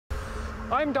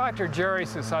I'm Dr. Gerald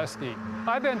Cysewski.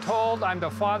 I've been told I'm the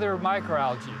father of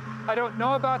microalgae. I don't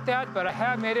know about that, but I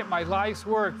have made it my life's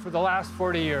work for the last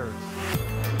 40 years.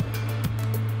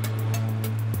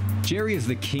 Jerry is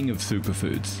the king of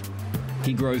superfoods.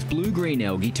 He grows blue-green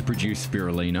algae to produce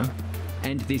spirulina,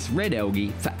 and this red algae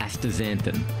for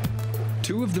astaxanthin,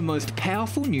 two of the most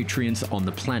powerful nutrients on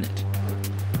the planet.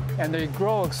 And they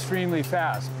grow extremely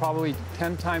fast, probably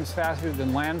 10 times faster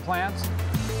than land plants.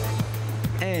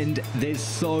 And there's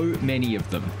so many of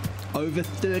them, over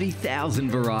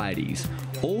 30,000 varieties,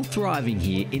 all thriving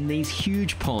here in these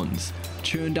huge ponds,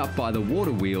 churned up by the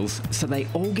water wheels so they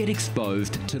all get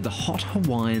exposed to the hot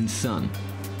Hawaiian sun.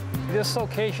 This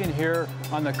location here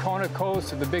on the Kona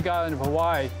Coast of the Big Island of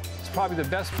Hawaii is probably the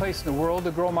best place in the world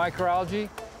to grow microalgae.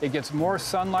 It gets more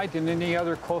sunlight than any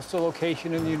other coastal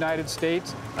location in the United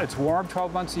States. It's warm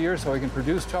 12 months a year, so it can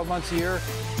produce 12 months a year.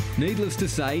 Needless to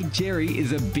say, Jerry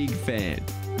is a big fan.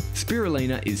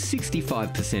 Spirulina is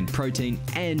 65% protein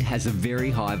and has a very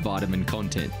high vitamin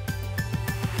content.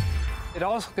 It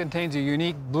also contains a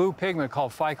unique blue pigment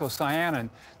called phycocyanin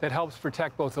that helps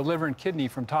protect both the liver and kidney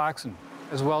from toxin,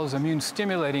 as well as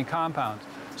immune-stimulating compounds.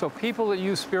 So people that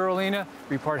use spirulina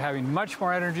report having much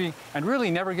more energy and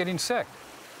really never getting sick.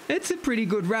 It's a pretty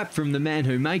good rap from the man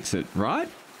who makes it, right?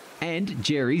 And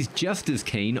Jerry's just as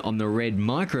keen on the red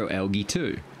microalgae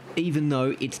too, even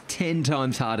though it's 10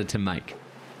 times harder to make.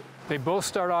 They both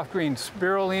start off green.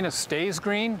 Spirulina stays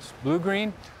green, it's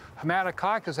blue-green.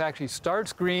 Haematococcus actually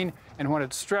starts green, and when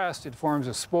it's stressed, it forms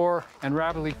a spore and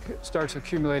rapidly starts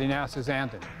accumulating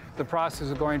astaxanthin. The process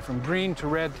of going from green to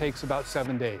red takes about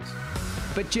 7 days.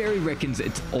 But Jerry reckons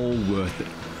it's all worth it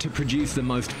to produce the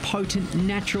most potent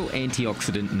natural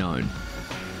antioxidant known.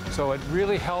 So it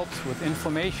really helps with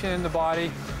inflammation in the body.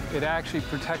 It actually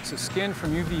protects the skin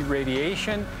from UV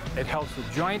radiation. It helps with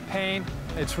joint pain.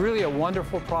 It's really a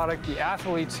wonderful product. The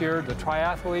athletes here, the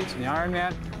triathletes and the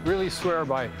Ironman, really swear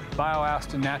by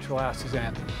bioast and natural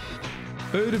astaxanthin.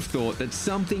 Who'd have thought that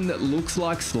something that looks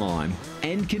like slime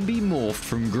and can be morphed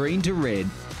from green to red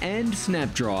and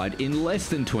snap-dried in less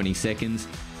than 20 seconds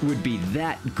would be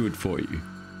that good for you?